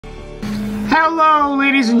Hello,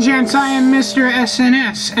 ladies and gents, I am Mr.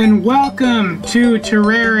 SNS, and welcome to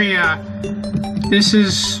Terraria. This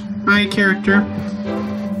is my character,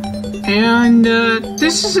 and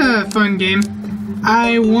this is a fun game.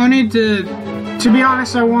 I wanted to be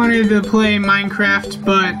honest, I wanted to play Minecraft,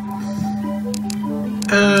 but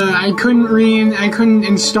I couldn't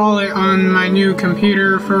install it on my new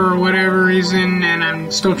computer for whatever reason, and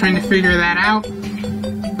I'm still trying to figure that out.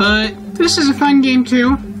 But this is a fun game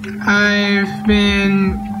too. I've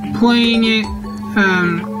been playing it,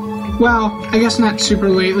 well, I guess not super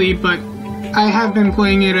lately, but I have been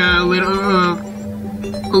playing it a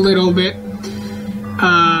little bit.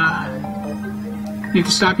 Need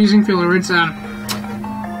to stop using filler words. Dang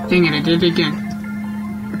it, I did it again.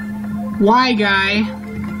 Wyatt,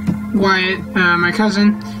 my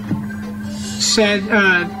cousin, said,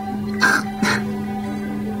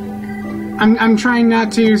 I'm trying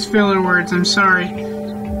not to use filler words, I'm sorry.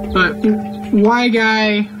 But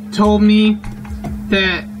Y-Guy told me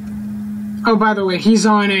that, oh, by the way, he's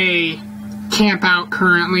on a camp out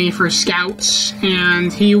currently for scouts,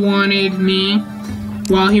 and he wanted me,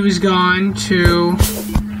 while he was gone, to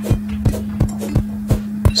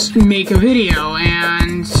make a video,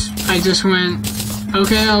 and I just went,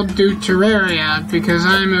 okay, I'll do Terraria, because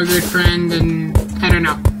I'm a good friend, and I don't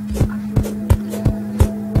know.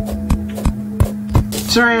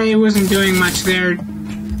 Sorry I wasn't doing much there.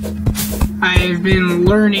 I've been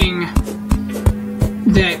learning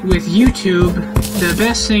that with YouTube, the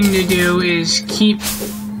best thing to do is keep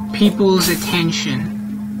people's attention.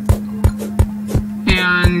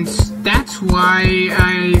 And that's why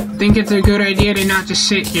I think it's a good idea to not just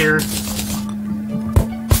sit here.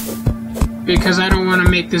 Because I don't want to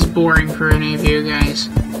make this boring for any of you guys.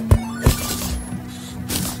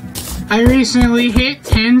 I recently hit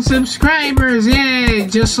 10 subscribers, yay!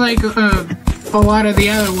 Just like a lot of the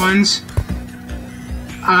other ones.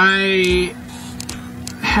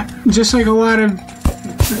 Just like a lot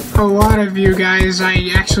of you guys,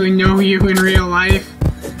 I actually know you in real life.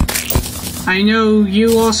 I know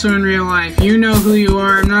you also in real life. You know who you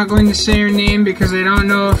are. I'm not going to say your name because I don't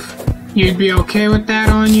know if you'd be okay with that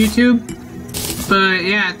on YouTube. But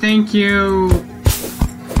yeah, thank you.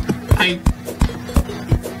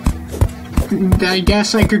 I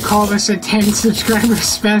guess I could call this a 10 subscriber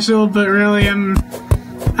special, but really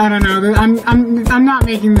I don't know. I'm not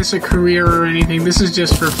making this a career or anything. This is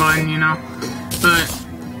just for fun, you know. But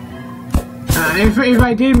if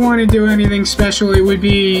I did want to do anything special, it would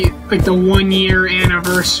be like the 1-year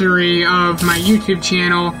anniversary of my YouTube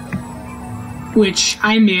channel, which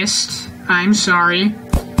I missed. I'm sorry.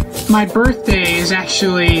 My birthday is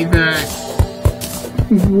actually the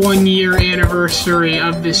 1-year anniversary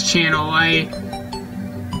of this channel.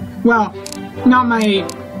 Well, not my...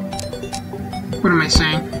 What am I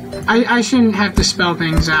saying? I shouldn't have to spell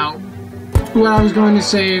things out. What I was going to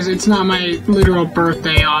say is it's not my literal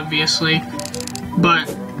birthday, obviously, but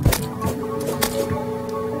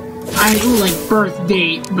like birth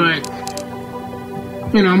date, but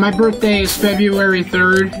you know, my birthday is February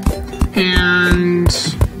 3rd, and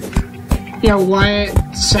yeah, Wyatt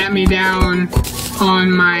sat me down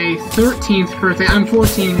on my 13th birthday. I'm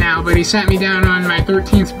 14 now, but he sat me down on my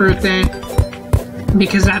 13th birthday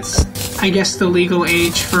because that's, I guess, the legal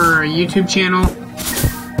age for a YouTube channel,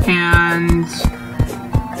 and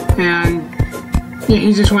yeah,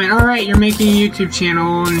 he just went, alright, you're making a YouTube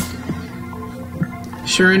channel, and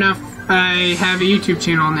sure enough, I have a YouTube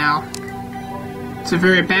channel now. It's a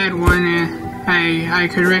very bad one. I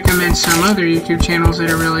could recommend some other YouTube channels that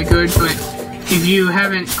are really good, but if you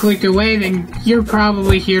haven't clicked away, then you're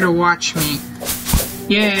probably here to watch me.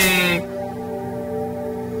 Yay!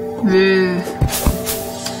 The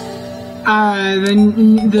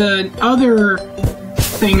other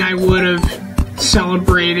thing I would have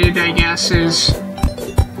celebrated, I guess, is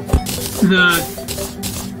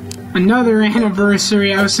another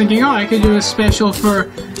anniversary. I was thinking, oh, I could do a special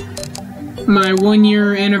for my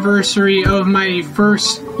 1-year anniversary of my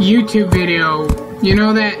first YouTube video. You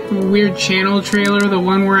know that weird channel trailer, the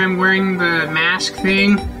one where I'm wearing the mask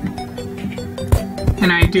thing?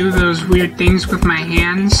 And I do those weird things with my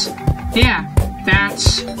hands? Yeah,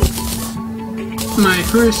 that's my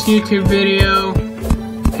first YouTube video,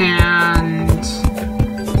 and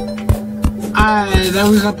that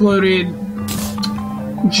was uploaded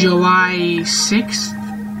July 6th?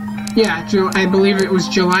 Yeah, I believe it was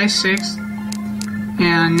July 6th,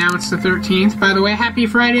 and now it's the 13th. By the way, happy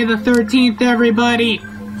Friday the 13th, everybody!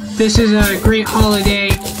 This is a great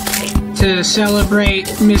holiday to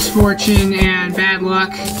celebrate misfortune and bad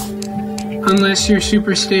luck. Unless you're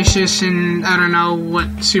superstitious, and I don't know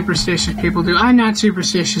what superstitious people do. I'm not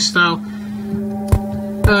superstitious, though.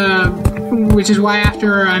 which is why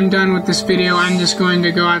after I'm done with this video, I'm just going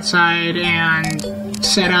to go outside and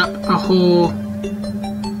set up a whole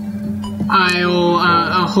aisle,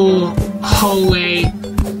 a whole hallway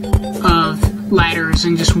of ladders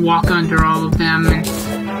and just walk under all of them. And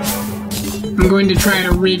I'm going to try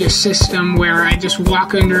to rig a system where I just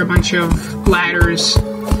walk under a bunch of ladders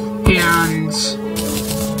and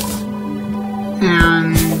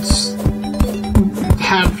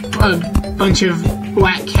have a bunch of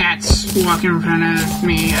black cats walk in front of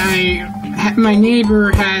me. My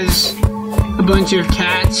neighbor has a bunch of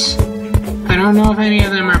cats. I don't know if any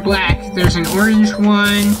of them are black. There's an orange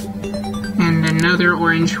one and another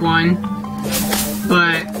orange one,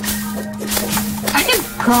 but I could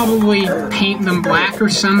probably paint them black or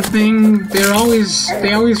something. They always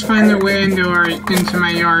find their way into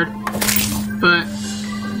my yard, but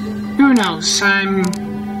who knows?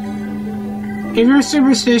 If you're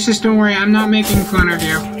superstitious, don't worry, I'm not making fun of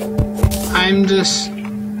you. I'm just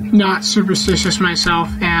not superstitious myself,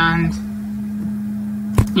 and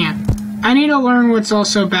yeah. I need to learn what's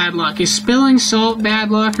also bad luck. Is spilling salt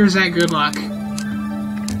bad luck, or is that good luck?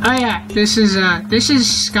 Oh yeah, this is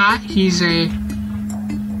Scott. He's a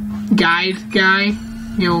guide guy.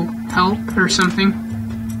 He'll help or something.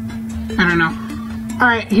 I don't know.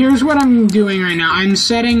 Alright, here's what I'm doing right now. I'm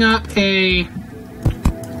setting up a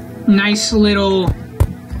nice little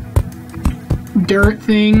dirt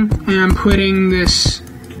thing, and I'm putting this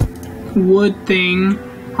wood thing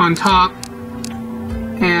on top,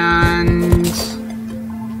 and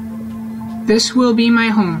this will be my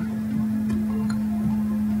home.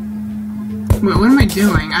 Wait, what am I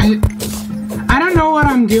doing? I don't know what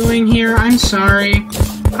I'm doing here. I'm sorry.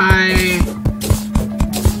 I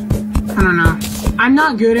don't know. I'm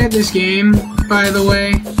not good at this game, by the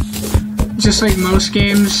way. Just like most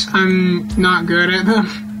games, I'm not good at them.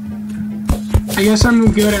 I guess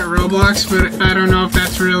I'm good at Roblox, but I don't know if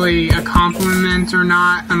that's really a compliment or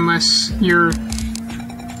not, unless you're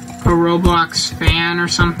a Roblox fan or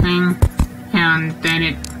something, and then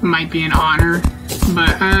it might be an honor.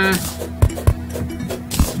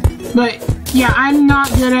 But yeah, I'm not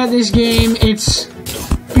good at this game. It's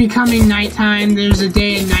becoming nighttime. There's a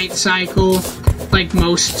day and night cycle, like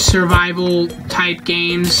most survival type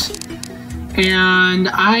games. And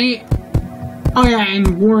oh yeah,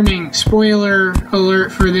 and warning, spoiler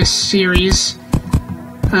alert for this series,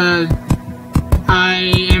 I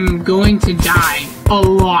am going to die a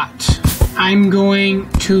lot. I'm going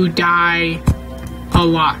to die a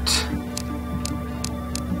lot.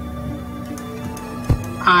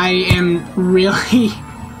 I am really,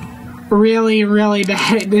 really, really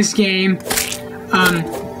bad at this game.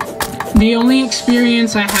 The only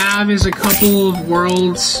experience I have is a couple of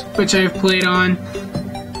worlds, which I've played on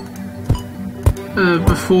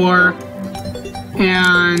before,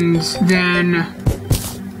 and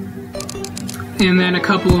then a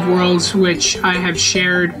couple of worlds which I have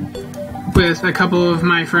shared with a couple of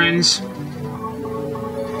my friends.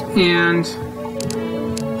 And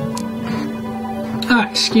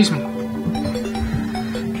excuse me,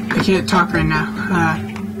 I can't talk right now.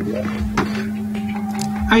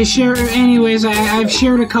 I've shared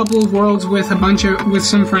a couple of worlds with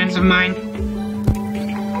some friends of mine.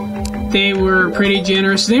 They were pretty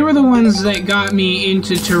generous. They were the ones that got me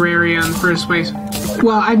into Terraria in the first place.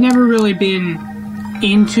 Well, I've never really been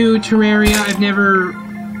into Terraria. I've never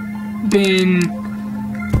been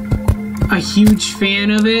a huge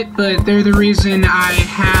fan of it, but they're the reason I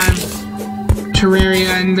have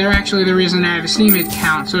Terraria, and they're actually the reason I have a Steam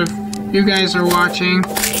account. So if you guys are watching,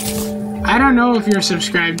 I don't know if you're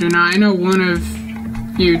subscribed or not. I know one of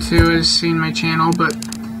you two has seen my channel, but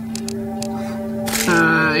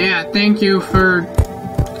yeah, thank you for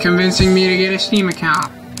convincing me to get a Steam account.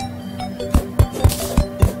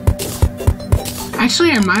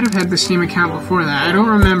 Actually, I might have had the Steam account before that. I don't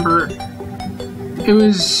remember.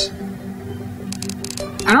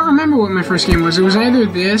 I don't remember what my first game was. It was either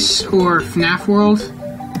this or FNAF World.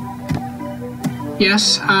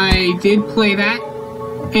 Yes, I did play that.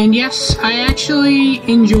 And yes, I actually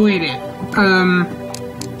enjoyed it.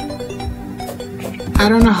 I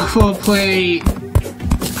don't know if I'll play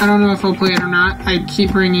it or not. I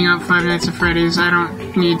keep bringing up Five Nights at Freddy's. I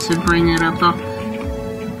don't need to bring it up though.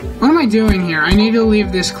 What am I doing here? I need to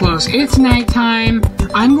leave this close. It's nighttime.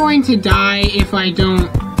 I'm going to die if I don't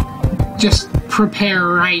just prepare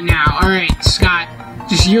right now. Alright, Scott.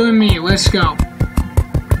 Just you and me. Let's go.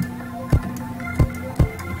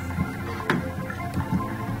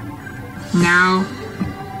 Now,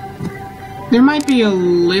 there might be a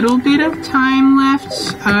little bit of time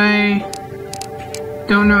left. I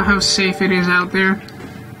don't know how safe it is out there.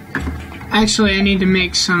 Actually, I need to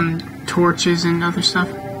make some torches and other stuff.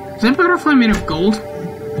 Is that butterfly made of gold?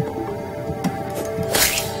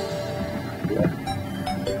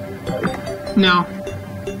 No.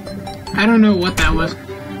 I don't know what that was.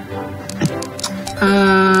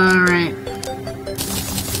 Alright.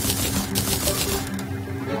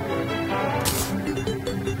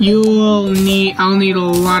 I'll need a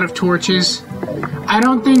lot of torches. I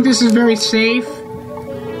don't think this is very safe.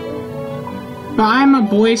 But I'm a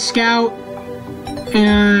Boy Scout,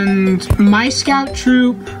 and my scout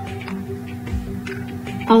troop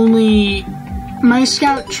only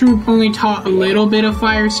taught a little bit of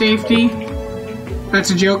fire safety. That's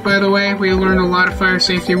a joke, by the way. We learned a lot of fire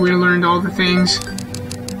safety. We learned all the things.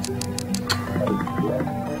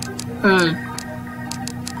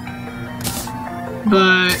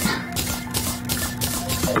 But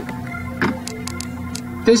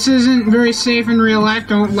this isn't very safe in real life.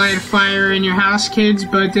 Don't light a fire in your house, kids,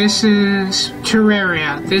 but this is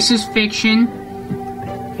Terraria. This is fiction.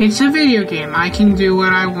 It's a video game. I can do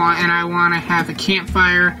what I want, and I want to have a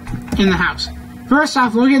campfire in the house. First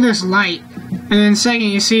off, look at this light. And then second,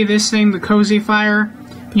 you see this thing, the cozy fire?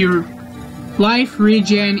 Your life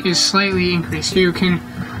regen is slightly increased. You can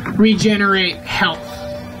regenerate health.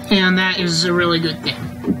 And that is a really good thing.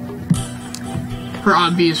 For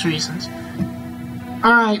obvious reasons.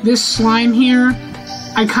 Alright, this slime here,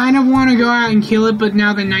 I kind of want to go out and kill it, but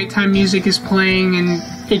now the nighttime music is playing and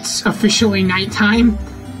it's officially nighttime.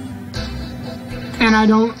 And I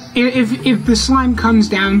don't... If the slime comes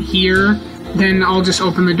down here, then I'll just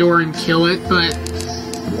open the door and kill it, but...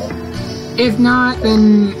 If not,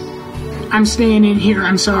 then I'm staying in here,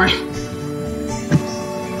 I'm sorry.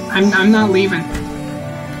 I'm not leaving.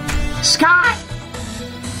 Scott!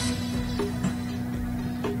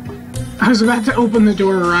 I was about to open the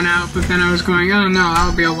door and run out, but then I was going, oh no,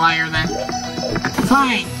 I'll be a liar then.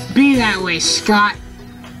 Fine, be that way, Scott.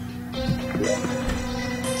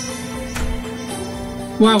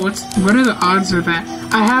 Wow, what are the odds of that?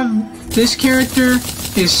 I have, this character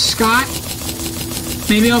is Scott.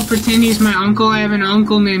 Maybe I'll pretend he's my uncle. I have an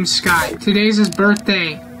uncle named Scott. Today's his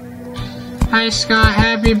birthday. Hi Scott,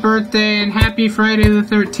 happy birthday and happy Friday the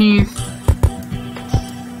 13th.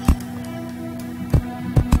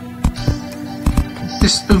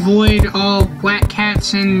 Just avoid all black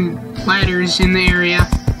cats and ladders in the area.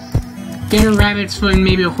 Get a rabbit's foot and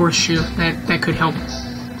maybe a horseshoe. That could help.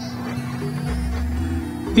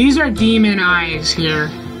 These are demon eyes here.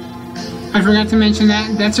 I forgot to mention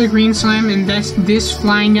that. That's a green slime and this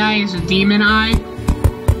flying guy is a demon eye.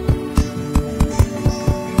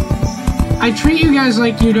 I treat you guys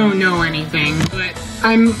like you don't know anything, but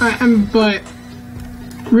but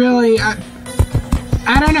really, I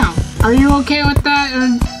don't know. Are you okay with that,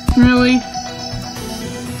 really?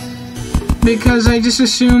 Because I just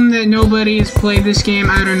assume that nobody has played this game,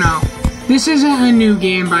 I don't know. This isn't a new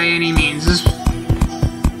game by any means.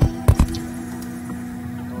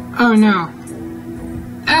 Oh no.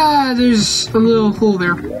 Ah, there's a little hole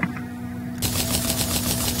there.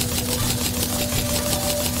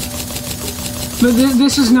 But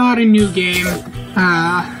this is not a new game,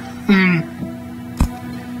 and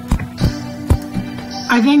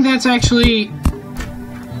I think that's actually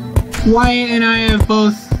Wyatt and I have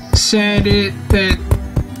both said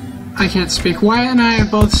I can't speak. Wyatt and I have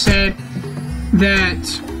both said that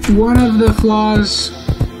one of the flaws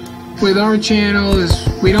with our channel is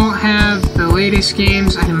we don't have the latest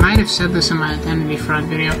games. I might have said this in my Identity Fraud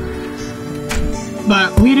video.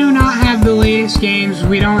 But we do not have the latest games.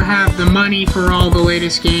 We don't have the money for all the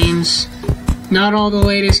latest games. Not all the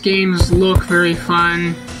latest games look very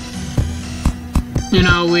fun. You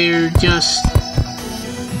know,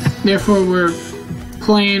 therefore we're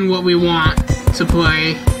playing what we want to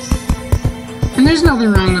play. And there's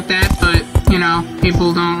nothing wrong with that, but, you know,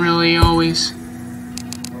 people don't really always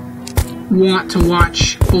want to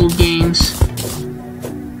watch old games.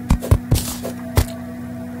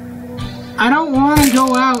 I don't want to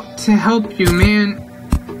go out to help you, man.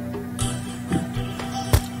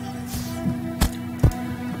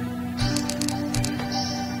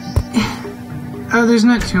 Oh, there's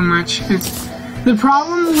not too much. The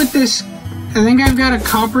problem with this, I think I've got a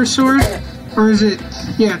copper sword, or is it,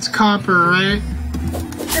 yeah, it's copper, right?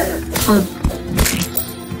 Or, I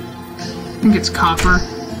think it's copper.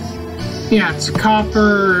 Yeah, it's a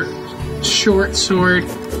copper short sword.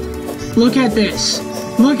 Look at this.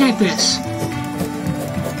 Look at this.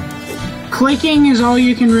 Clicking is all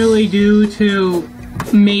you can really do to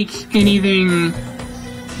make anything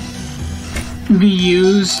be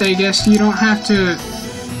used, I guess. You don't have to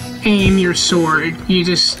aim your sword. You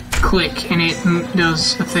just click and it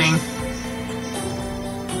does a thing.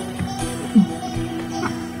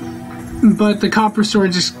 but the copper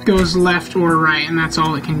sword just goes left or right, and that's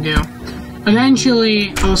all it can do.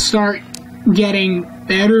 Eventually, I'll start getting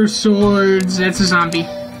better swords. That's a zombie.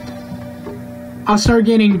 I'll start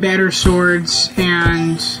getting better swords,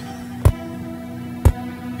 and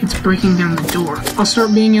it's breaking down the door. I'll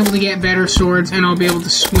start being able to get better swords, and I'll be able to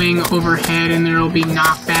swing overhead, and there'll be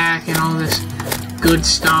knockback and all this good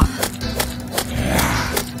stuff.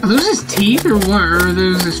 Are those his teeth, or what? Or are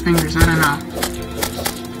those his fingers? I don't know.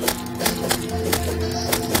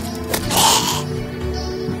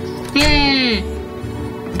 Yay!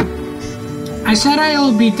 I said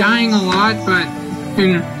I'll be dying a lot, but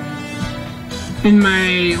in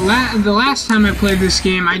the last time I played this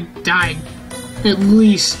game, I died at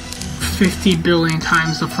least 50 billion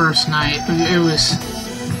times the first night. It was...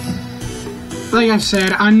 Like I've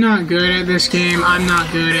said, I'm not good at this game. I'm not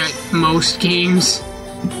good at most games.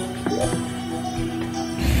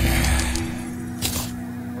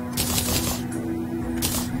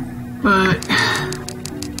 But...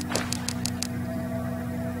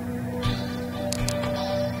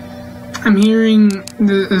 I'm hearing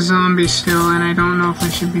the zombies still, and I don't know if I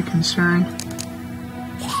should be concerned.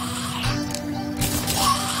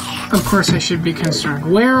 Of course I should be concerned.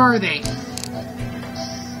 Where are they?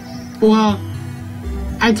 Well,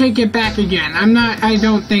 I take it back again. I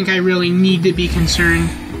don't think I really need to be concerned.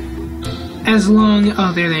 As long...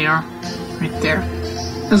 Oh, there they are. Right there.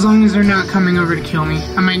 As long as they're not coming over to kill me.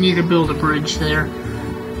 I might need to build a bridge there.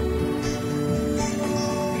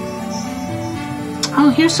 Oh,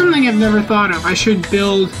 here's something I've never thought of. I should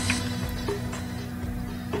build...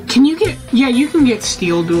 Can you get... Yeah, you can get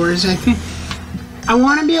steel doors, I think. I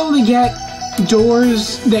want to be able to get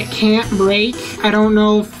doors that can't break. I don't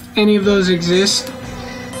know if any of those exist.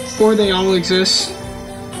 Or they all exist.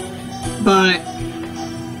 But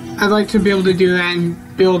I'd like to be able to do that and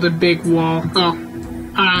build a big wall. Oh,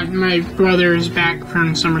 my brother is back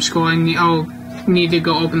from summer school, and I'll need to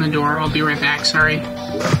go open the door. I'll be right back, sorry.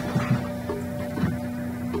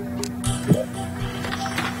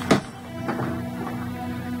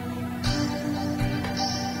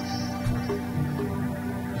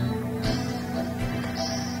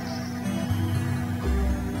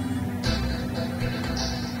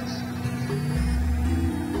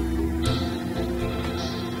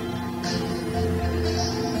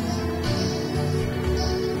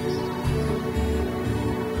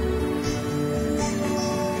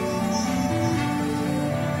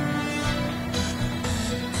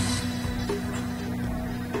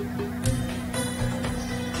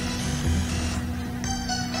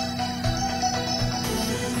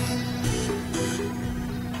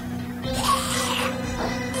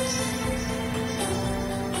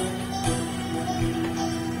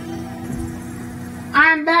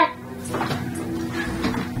 I'm back!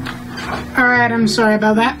 Alright, I'm sorry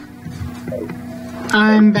about that.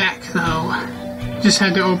 I'm back, though. Just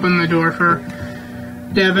had to open the door for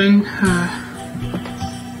Devin.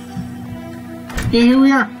 Yeah, here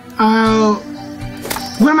we are.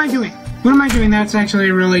 What am I doing? What am I doing? That's actually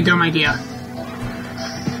a really dumb idea.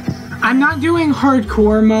 I'm not doing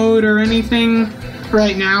hardcore mode or anything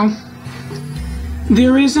right now.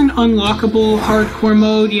 There is an unlockable hardcore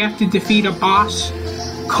mode. You have to defeat a boss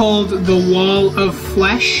called the Wall of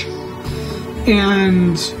Flesh,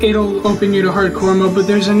 and it'll open you to hardcore mode, but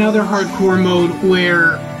there's another hardcore mode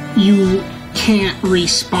where you can't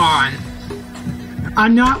respawn.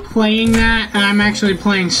 I'm not playing that, and I'm actually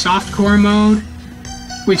playing softcore mode,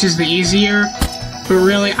 which is the easier, but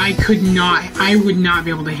really I would not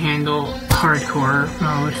be able to handle hardcore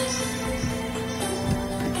mode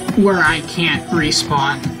where I can't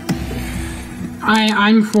respawn.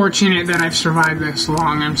 I'm fortunate that I've survived this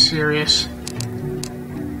long, I'm serious.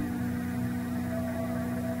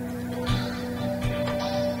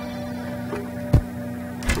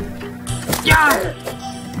 Yeah!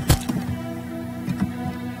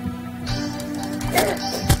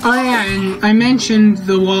 Oh yeah, and I mentioned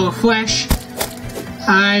the Wall of Flesh.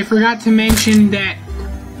 I forgot to mention that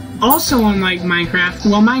also unlike Minecraft,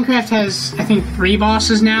 well, Minecraft has, I think, 3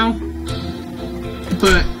 bosses now,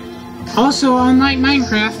 but also unlike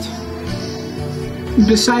Minecraft,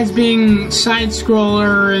 besides being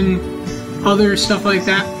side-scroller and other stuff like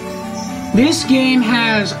that, this game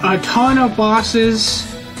has a ton of bosses.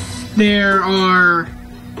 There are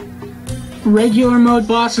regular mode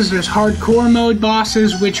bosses, there's hardcore mode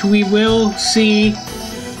bosses, which we will see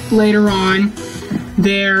later on.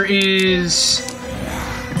 There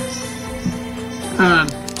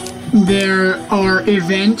are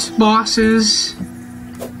event bosses.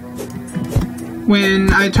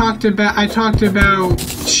 When I talked about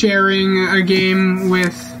sharing a game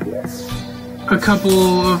with a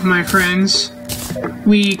couple of my friends.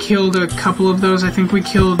 We killed a couple of those. I think we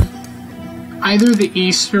killed either the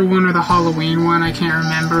Easter one or the Halloween one. I can't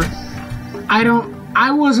remember.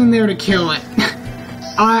 I wasn't there to kill it.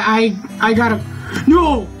 I gotta...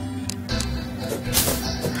 No!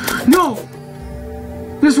 No!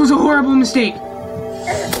 This was a horrible mistake.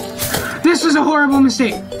 This was a horrible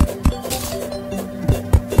mistake.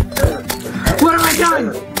 What have I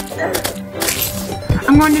done?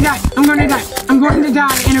 I'm going to die. I'm going to die. I'm going to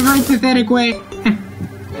die in a very pathetic way.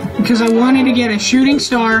 Because I wanted to get a shooting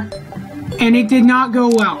star, and it did not go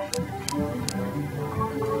well.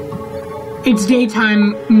 It's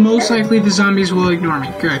daytime. Most likely the zombies will ignore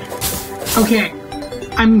me. Good. Okay.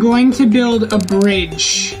 I'm going to build a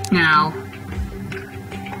bridge now.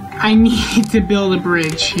 I need to build a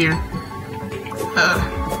bridge here.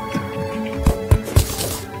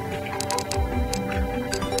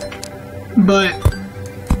 But,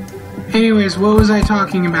 anyways, what was I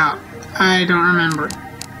talking about? I don't remember.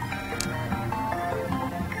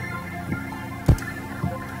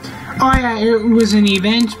 Oh yeah, it was an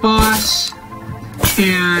event boss,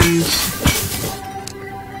 and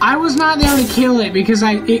I was not there to kill it because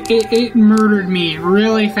it murdered me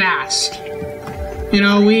really fast. You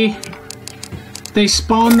know, they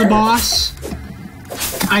spawned the boss,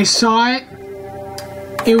 I saw it,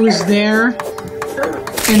 it was there,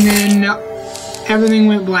 and then everything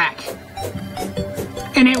went black.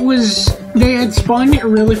 And they had spawned it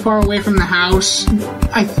really far away from the house.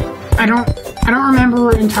 I don't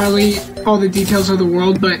remember entirely all the details of the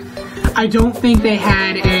world, but I don't think they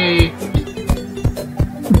had a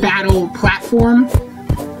battle platform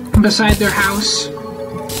beside their house.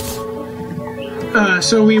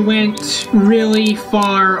 So we went really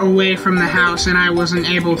far away from the house, and I wasn't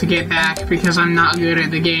able to get back because I'm not good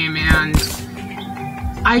at the game, and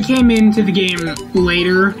I came into the game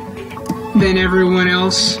later than everyone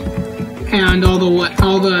else, and all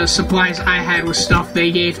the supplies I had was stuff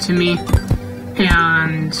they gave to me,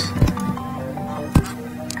 and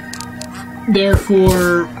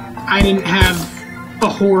therefore I didn't have a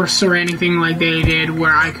horse or anything like they did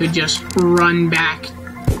where I could just run back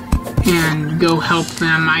and go help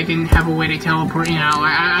them. I didn't have a way to teleport, you know,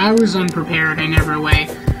 I was unprepared in every way.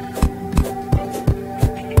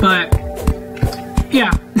 But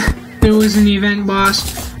yeah, there was an event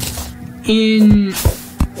boss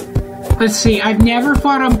let's see, I've never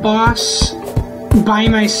fought a boss by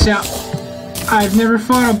myself. I've never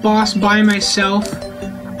fought a boss by myself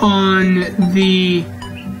on the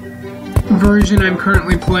version I'm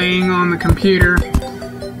currently playing on the computer,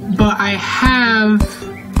 but I have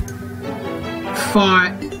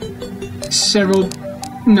fought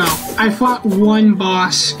I fought one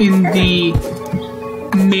boss in the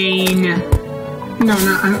main...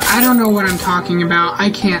 I don't know what I'm talking about.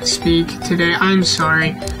 I can't speak today. I'm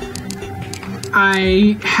sorry.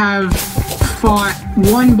 I have fought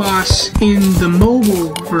one boss in the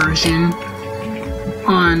mobile version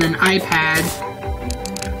on an iPad.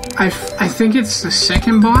 I think it's the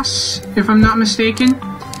second boss, if I'm not mistaken.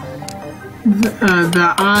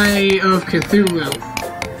 The Eye of Cthulhu.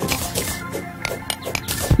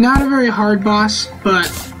 Not a very hard boss, but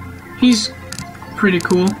he's pretty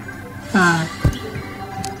cool.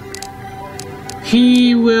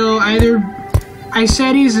 He will either... I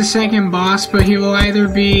said he's the second boss, but he will either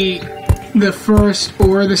be the first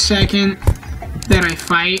or the second that I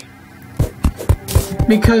fight.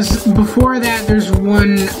 Because before that, there's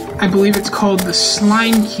one, I believe it's called the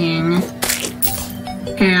Slime King.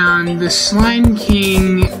 And the Slime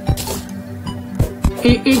King...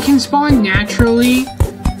 It can spawn naturally,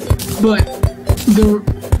 but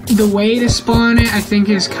the way to spawn it, I think,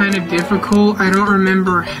 is kind of difficult. I don't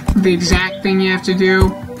remember the exact thing you have to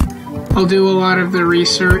do. I'll do a lot of the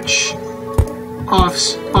research off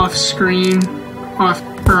screen, off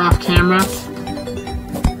camera.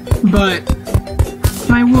 But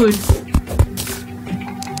I would.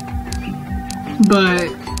 But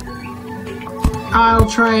I'll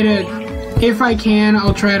try to, if I can,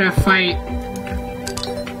 I'll try to fight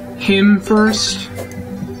him first.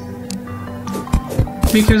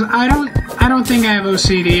 Because I don't think I have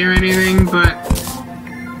OCD or anything, but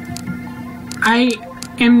I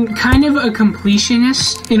am kind of a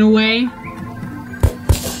completionist in a way.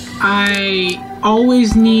 I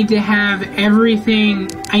always need to have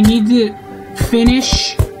everything. I need to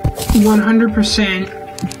finish 100%,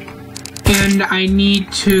 and I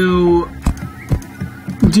need to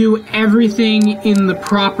do everything in the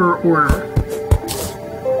proper order.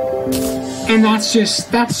 And that's just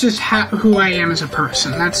who I am as a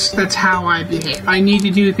person. That's how I behave. I need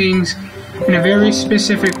to do things in a very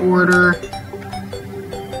specific order,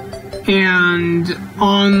 And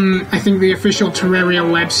on, I think, the official Terraria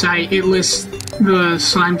website, it lists the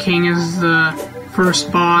Slime King as the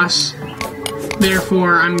first boss.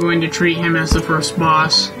 Therefore, I'm going to treat him as the first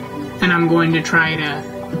boss, and I'm going to try to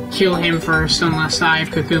kill him first unless I have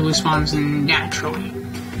Cthulhu spawns in naturally.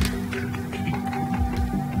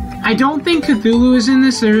 I don't think Cthulhu is in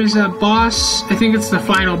this. There is a boss, I think it's the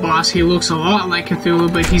final boss. He looks a lot like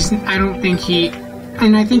Cthulhu, but I don't think he,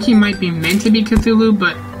 and I think he might be meant to be Cthulhu,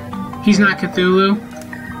 but he's not Cthulhu,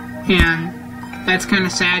 and that's kind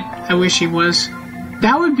of sad. I wish he was.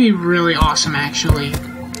 That would be really awesome, actually.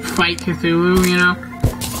 Fight Cthulhu, you know?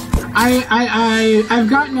 I've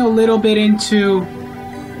gotten a little bit into,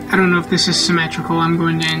 I don't know if this is symmetrical, I'm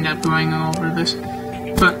going to end up going over this,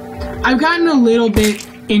 but I've gotten a little bit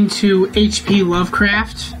into H.P.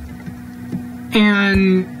 Lovecraft,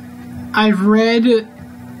 and I've read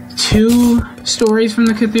 2 stories from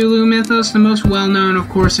the Cthulhu mythos. The most well-known, of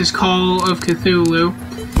course, is Call of Cthulhu,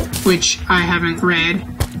 which I haven't read,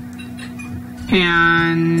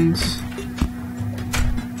 and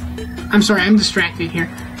I'm sorry, I'm distracted here.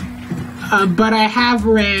 But I have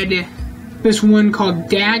read this one called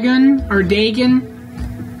Dagon, and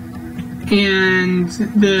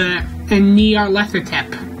Nyarlathotep.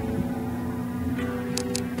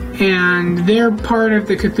 And they're part of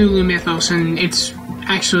the Cthulhu mythos, and it's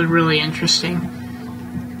actually really interesting.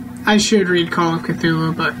 I should read Call of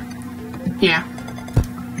Cthulhu, but yeah.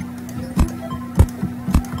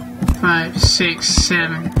 5, 6,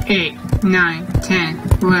 7, 8, 9, 10,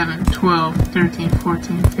 11, 12, 13,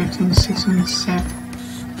 14, 15, 16,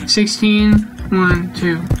 17, 16, 1,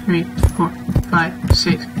 2, 3, 4, 5,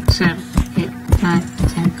 6, 7, 8, 9,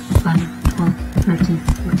 10, 11, 12, 13,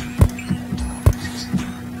 14,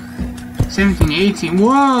 16, 17, 18,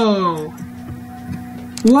 whoa!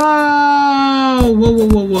 Whoa! Whoa, whoa,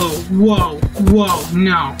 whoa, whoa, whoa, whoa,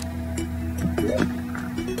 no.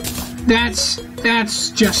 That's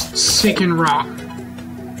just sick and wrong.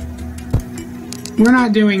 We're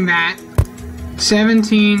not doing that.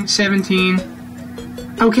 17, 17.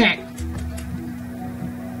 Okay.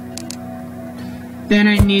 Then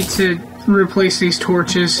I need to replace these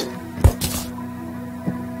torches.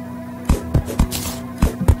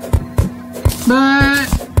 But,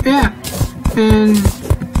 yeah. And,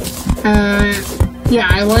 yeah,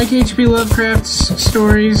 I like H.P. Lovecraft's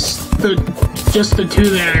stories. Just the 2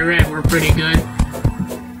 that I read were pretty good.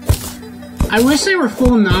 I wish they were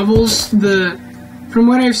full novels. From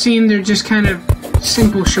what I've seen, they're just kind of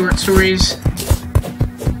simple short stories.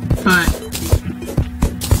 But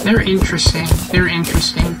they're interesting. They're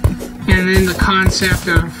interesting. And then the concept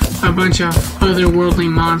of a bunch of otherworldly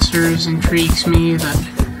monsters intrigues me.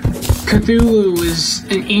 Cthulhu is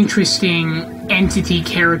an interesting entity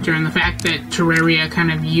character, and the fact that Terraria kind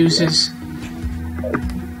of uses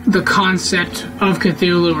the concept of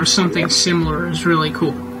Cthulhu or something similar is really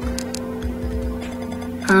cool.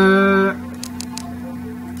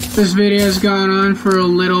 This video's gone on for a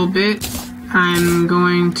little bit. I'm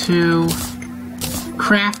going to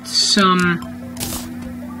craft some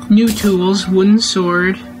new tools. Wooden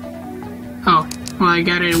sword. Oh, well, I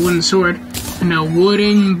got a wooden sword and a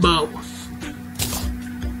wooden bow.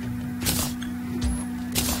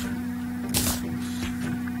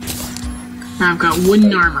 I've got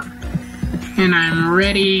wooden armor, and I'm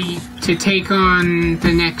ready to take on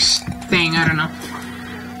the next thing. I don't know.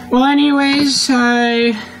 Well, anyways,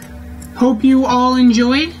 I hope you all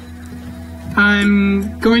enjoyed.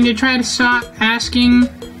 I'm going to try to stop asking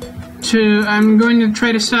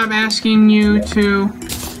you to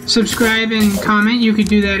subscribe and comment. You could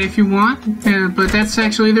do that if you want, but that's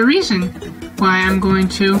actually the reason why I'm going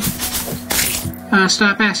to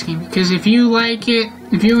stop asking, because if you like it,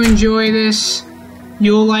 if you enjoy this,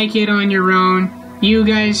 you'll like it on your own. You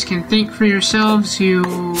guys can think for yourselves. You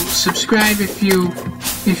subscribe if you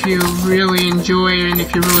really enjoy and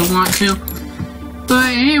if you really want to. But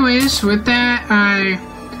anyways, with that, I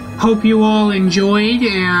hope you all enjoyed,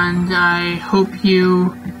 and I hope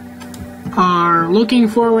you are looking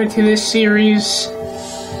forward to this series,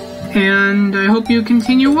 and I hope you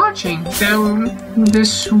continue watching.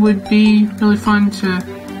 This would be really fun to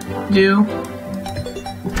do.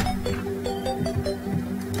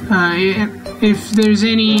 If there's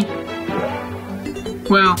any,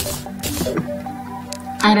 well,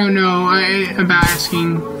 I don't know about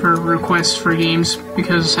asking for requests for games,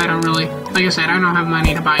 because I don't really, like I said, I don't have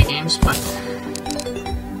money to buy games, but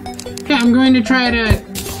yeah, I'm going to try to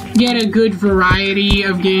get a good variety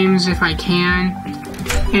of games if I can,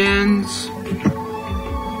 and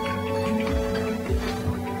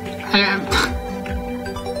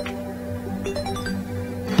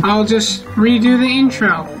I'll just redo the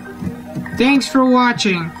intro. Thanks for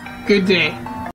watching. Good day.